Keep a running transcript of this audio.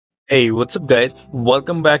Hey, what's up, guys?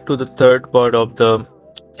 Welcome back to the third part of the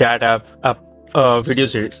chat app video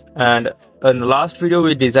series. And in the last video,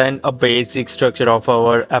 we designed a basic structure of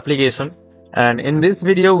our application. And in this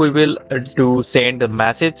video, we will do send a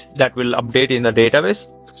message that will update in the database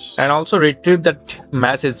and also retrieve that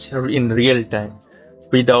message in real time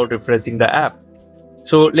without refreshing the app.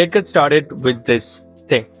 So let's get started with this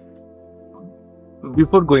thing.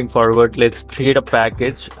 Before going forward, let's create a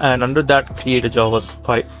package and under that create a Java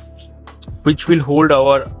file which will hold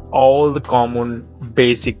our all the common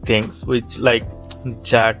basic things which like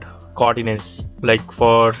chat coordinates like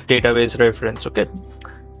for database reference. Okay,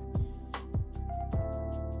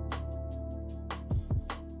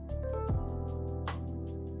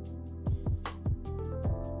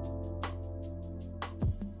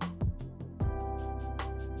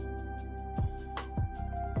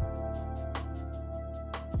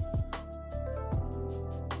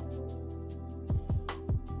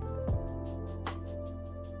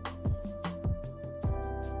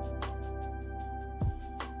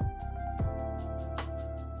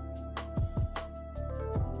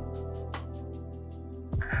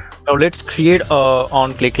 now let's create a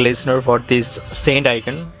on click listener for this send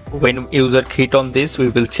icon. When user hit on this, we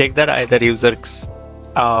will check that either user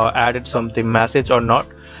added something message or not.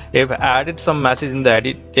 If added some message in the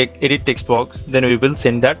edit text box, then we will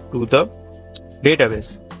send that to the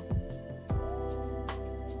database.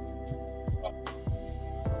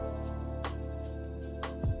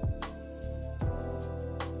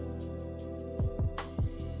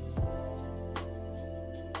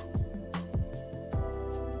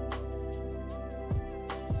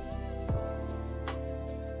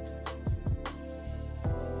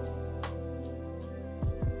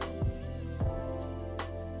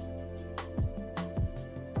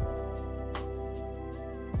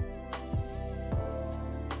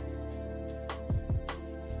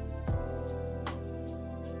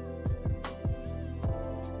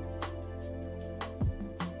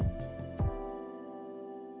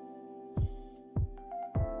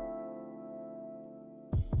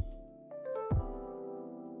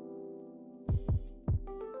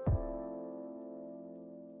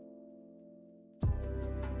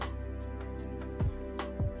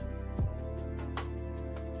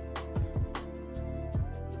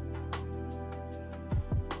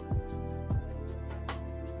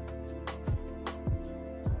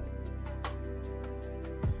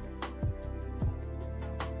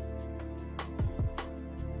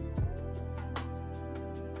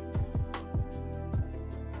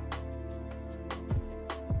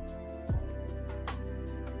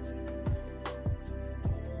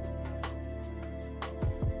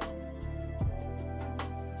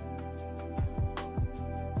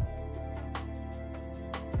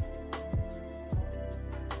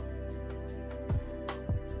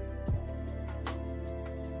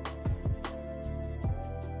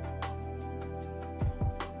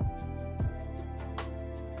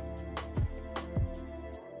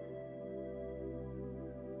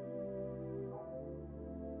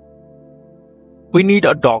 We need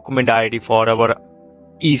a document ID for our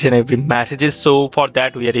each and every messages. So for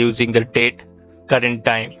that we are using the date, current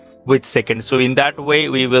time with second. So in that way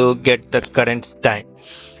we will get the current time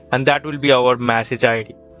and that will be our message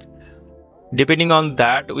ID. Depending on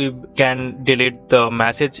that we can delete the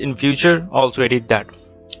message in future, also edit that.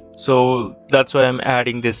 So that's why I'm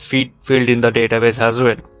adding this field in the database as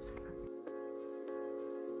well.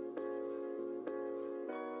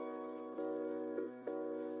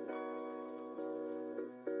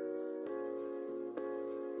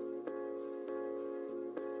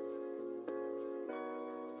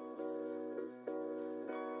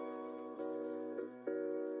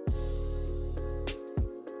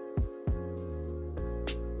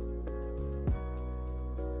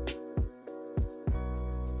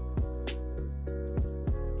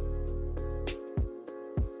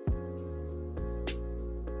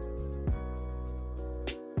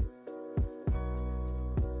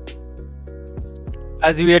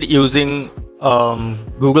 As we are using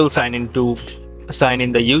Google sign in to sign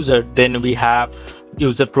in the user, then we have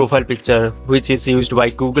user profile picture which is used by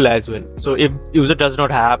Google as well. So if user does not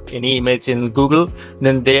have any image in Google,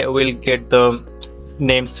 then they will get the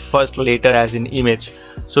names first later as in image.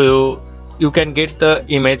 So you can get the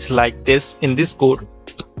image like this in this code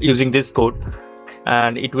using this code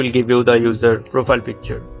and it will give you the user profile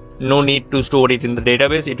picture. No need to store it in the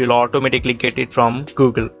database, it will automatically get it from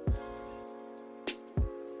Google.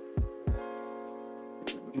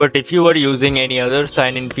 But if you are using any other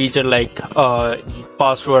sign-in feature like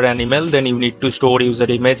password and email, then you need to store user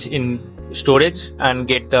image in storage and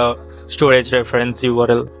get the storage reference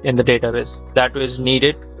URL in the database. That is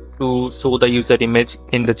needed to show the user image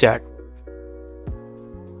in the chat.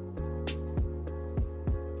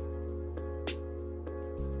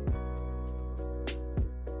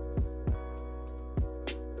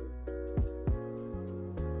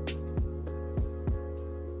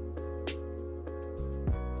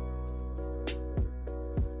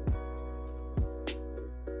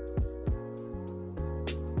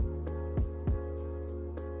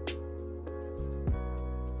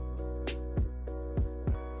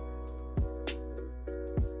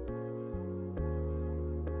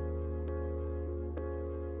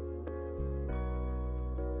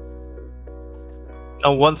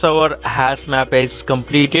 Now, once our hash map is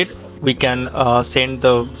completed, we can send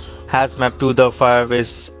the hash map to the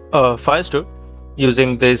Firebase firestore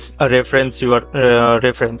using this reference your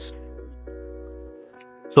reference.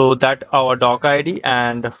 So that our doc ID,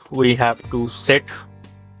 and we have to set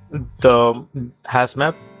the hash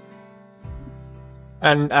map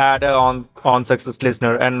and add on success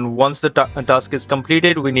listener. And once the task is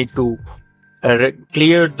completed, we need to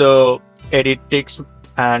clear the edit text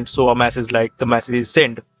and show a message like the message is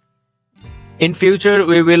sent. In future,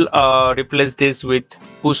 we will replace this with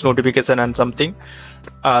push notification and something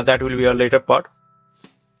that will be a later part.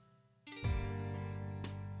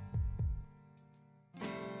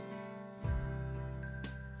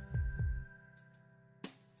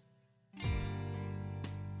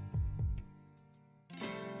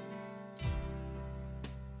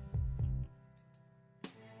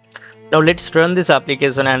 Now let's run this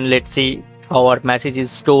application and let's see our message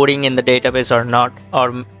is storing in the database or not,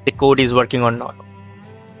 or the code is working or not.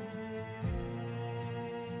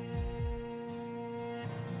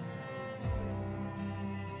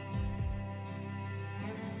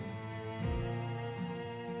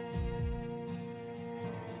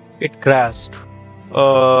 It crashed.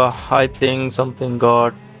 I think something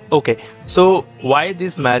got. Okay, so why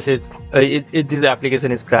this message this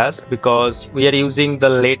application is crashed? Because we are using the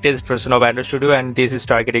latest version of Android Studio and this is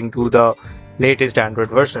targeting to the latest Android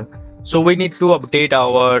version. So we need to update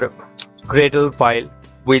our Gradle file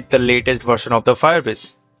with the latest version of the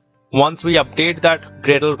Firebase. Once we update that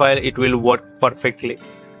Gradle file, it will work perfectly.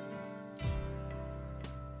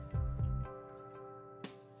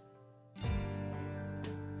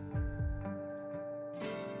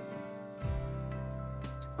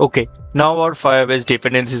 Okay, now our Firebase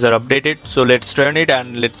dependencies are updated, so let's run it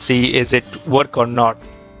and let's see is it work or not.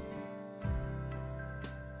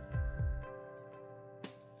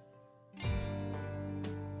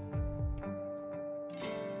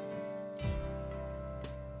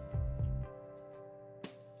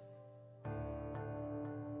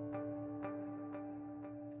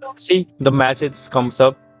 See, the message comes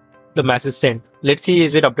up, the message sent. Let's see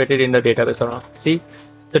is it updated in the database or not. See,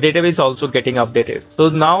 the database also getting updated. So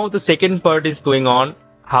now the second part is going on,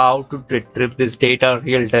 how to retrieve this data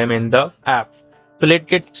real time in the app. So let's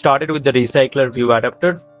get started with the recycler view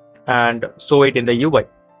adapter and show it in the UI.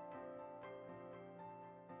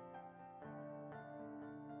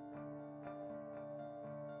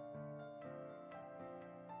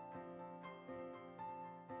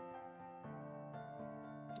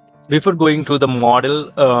 Before going to the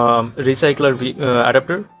model recycler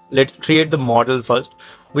adapter, let's create the model first.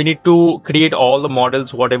 We need to create all the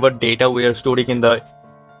models, whatever data we are storing in the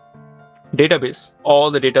database. All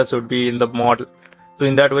the data should be in the model. So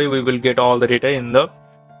in that way, we will get all the data in the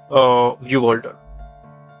view holder.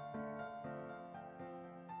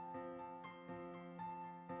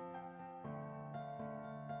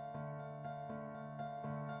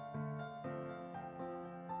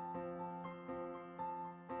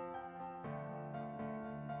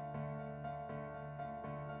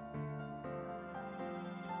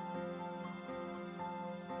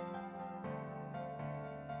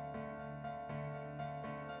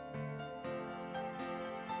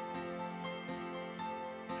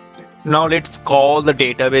 Now let's call the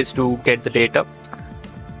database to get the data.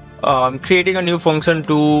 I'm creating a new function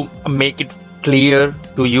to make it clear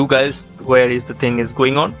to you guys where is the thing is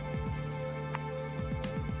going on.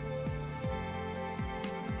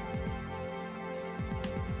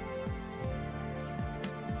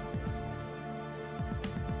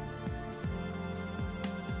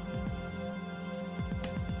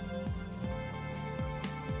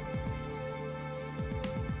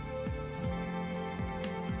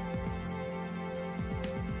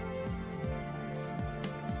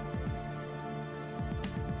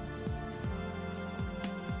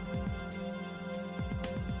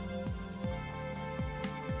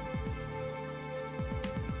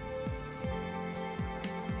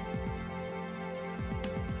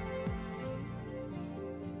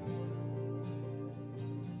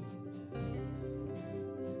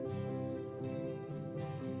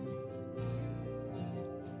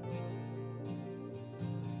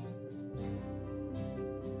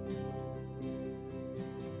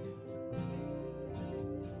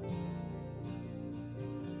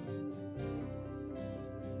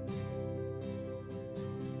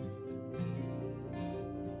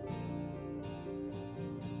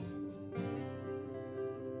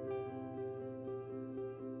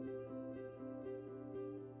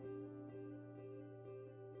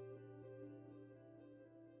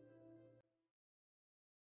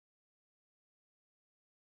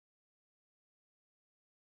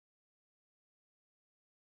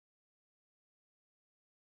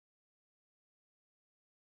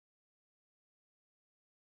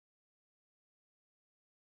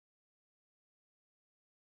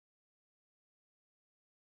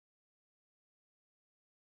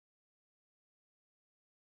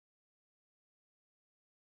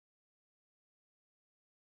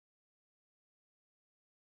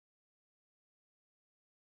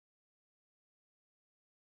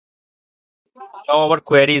 Now our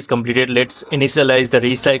query is completed. Let's initialize the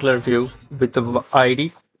recycler view with the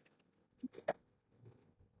ID.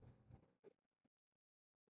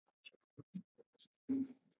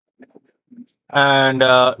 And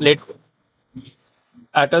let's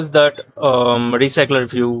attach that recycler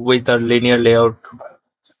view with a linear layout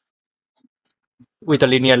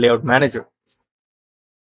manager.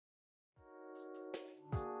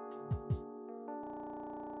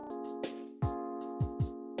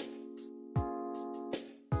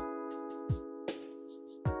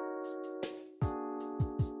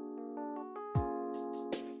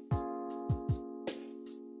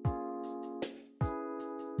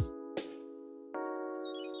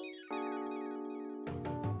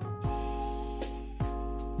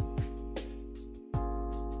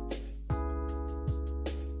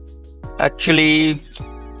 Actually,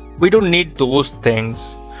 we don't need those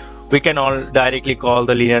things. We can all directly call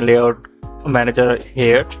the linear layout manager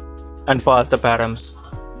here and pass the params.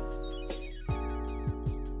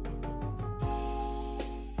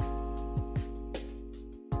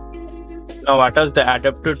 Now attach the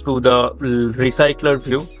adapter to the recycler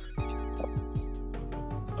view.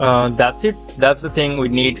 That's it. That's the thing we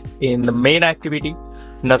need in the main activity,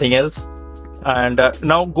 nothing else. And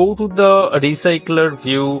now go to the recycler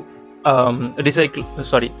view,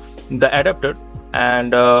 the adapter,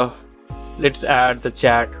 and let's add the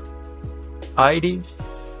chat ID.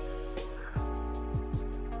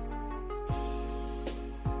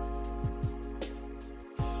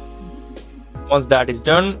 Once that is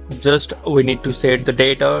done, just we need to set the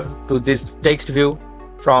data to this text view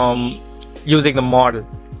from using the model.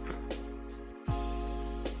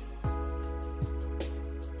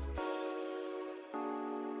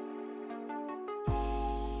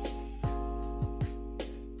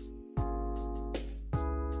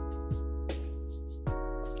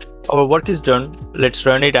 Our work is done. Let's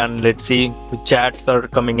run it and let's see the chats are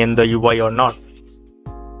coming in the UI or not.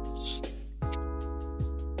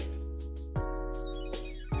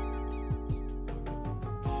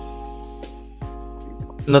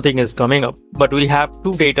 Nothing is coming up, but we have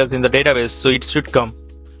two datas in the database, so it should come.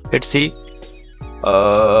 Let's see.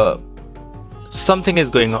 Something is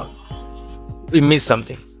going on. We missed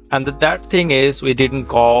something, and that thing is we didn't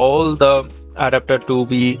call the adapter to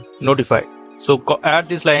be notified. So add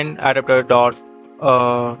this line adapter dot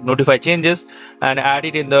notify changes and add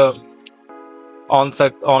it in the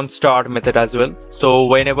on start method as well. So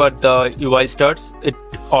whenever the UI starts, it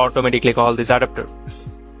automatically calls this adapter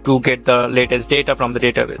to get the latest data from the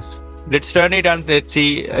database. Let's run it and let's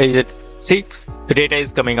see. See, the data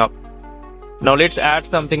is coming up. Now let's add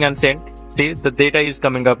something and send. See, the data is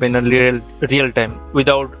coming up in a real time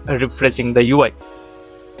without refreshing the UI.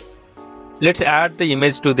 Let's add the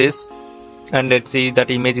image to this and let's see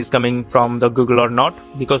that image is coming from the Google or not,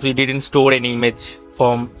 because we didn't store any image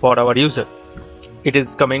for our user. It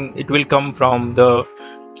will come from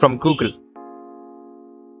Google.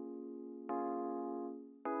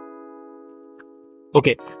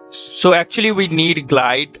 Okay, so actually we need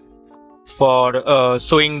glide for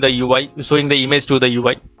showing the image to the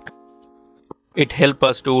UI. It helps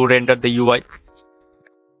us to render the UI.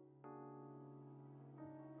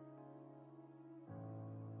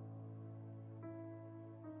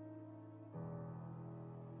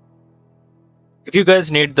 If you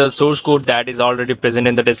guys need the source code, that is already present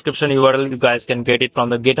in the description URL. You guys can get it from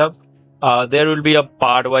the GitHub. There will be a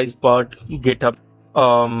part-wise GitHub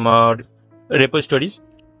repositories.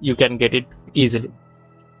 You can get it easily.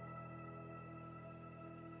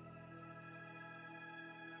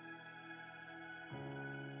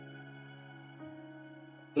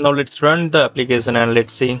 Now let's run the application and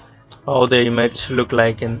let's see how the image look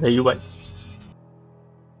like in the UI.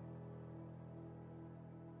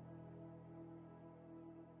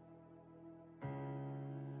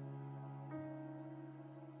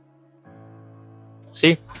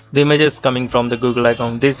 See, the image is coming from the Google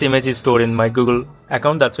account. This image is stored in my Google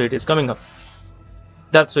account. That's why it is coming up.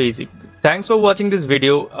 That's so easy. Thanks for watching this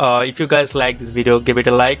video. If you guys like this video, give it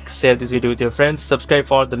a like, share this video with your friends, subscribe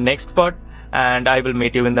for the next part, and I will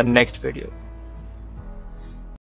meet you in the next video.